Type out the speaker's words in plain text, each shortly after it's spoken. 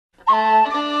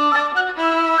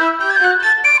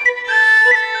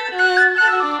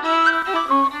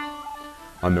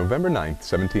On November 9,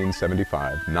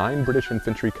 1775, 9 British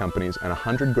infantry companies and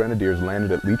 100 grenadiers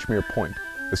landed at Lechmere Point,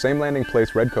 the same landing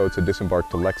place redcoats had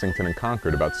disembarked to Lexington and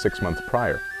Concord about 6 months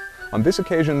prior. On this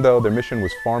occasion, though, their mission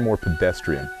was far more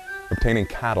pedestrian, obtaining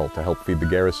cattle to help feed the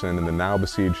garrison in the now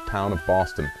besieged town of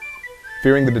Boston.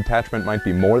 Fearing the detachment might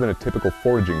be more than a typical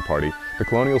foraging party, the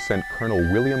Colonials sent Colonel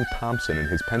William Thompson and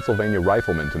his Pennsylvania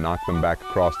riflemen to knock them back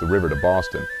across the river to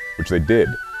Boston, which they did,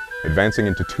 advancing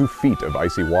into 2 feet of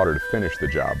icy water to finish the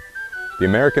job. The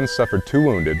Americans suffered 2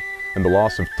 wounded and the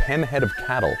loss of 10 head of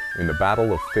cattle in the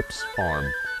Battle of Phipps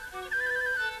Farm.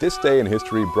 This Day in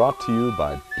History brought to you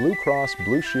by Blue Cross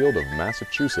Blue Shield of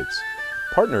Massachusetts,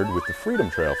 partnered with the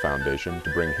Freedom Trail Foundation to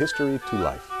bring history to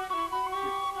life.